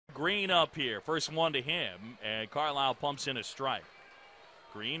Green up here. First one to him, and Carlyle pumps in a strike.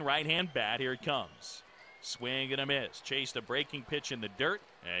 Green, right-hand bat. Here it comes. Swing and a miss. Chased a breaking pitch in the dirt,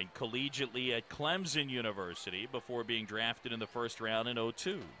 and collegiately at Clemson University before being drafted in the first round in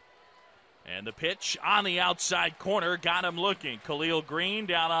 2002. And the pitch on the outside corner got him looking. Khalil Green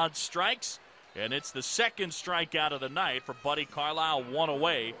down on strikes, and it's the second strikeout of the night for Buddy Carlyle, one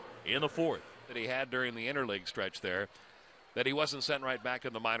away in the fourth. That he had during the interleague stretch there, that he wasn't sent right back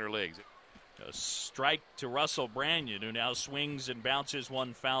in the minor leagues. A strike to Russell Branyan, who now swings and bounces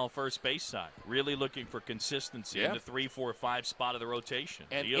one foul first base side. Really looking for consistency in the 3, 4, 5 spot of the rotation.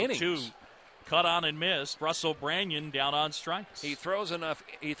 And the innings. 0-2 cut on and missed. Russell Branyan down on strikes. He throws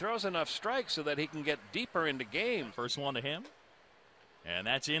enough strikes so that he can get deeper into games. First one to him, and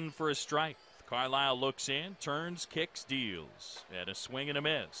that's in for a strike. Carlyle looks in, turns, kicks, deals. And a swing and a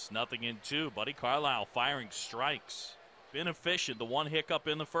miss. Nothing in 2. Buddy Carlyle firing strikes. Been efficient. The one hiccup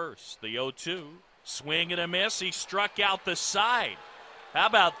in the first. The 0-2. Swing and a miss. He struck out the side. How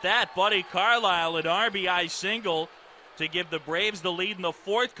about that? Buddy Carlyle, an RBI single to give the Braves the lead in the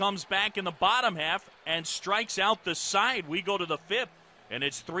fourth. Comes back in the bottom half and strikes out the side. We go to the fifth, and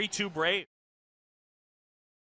it's 3-2 Braves.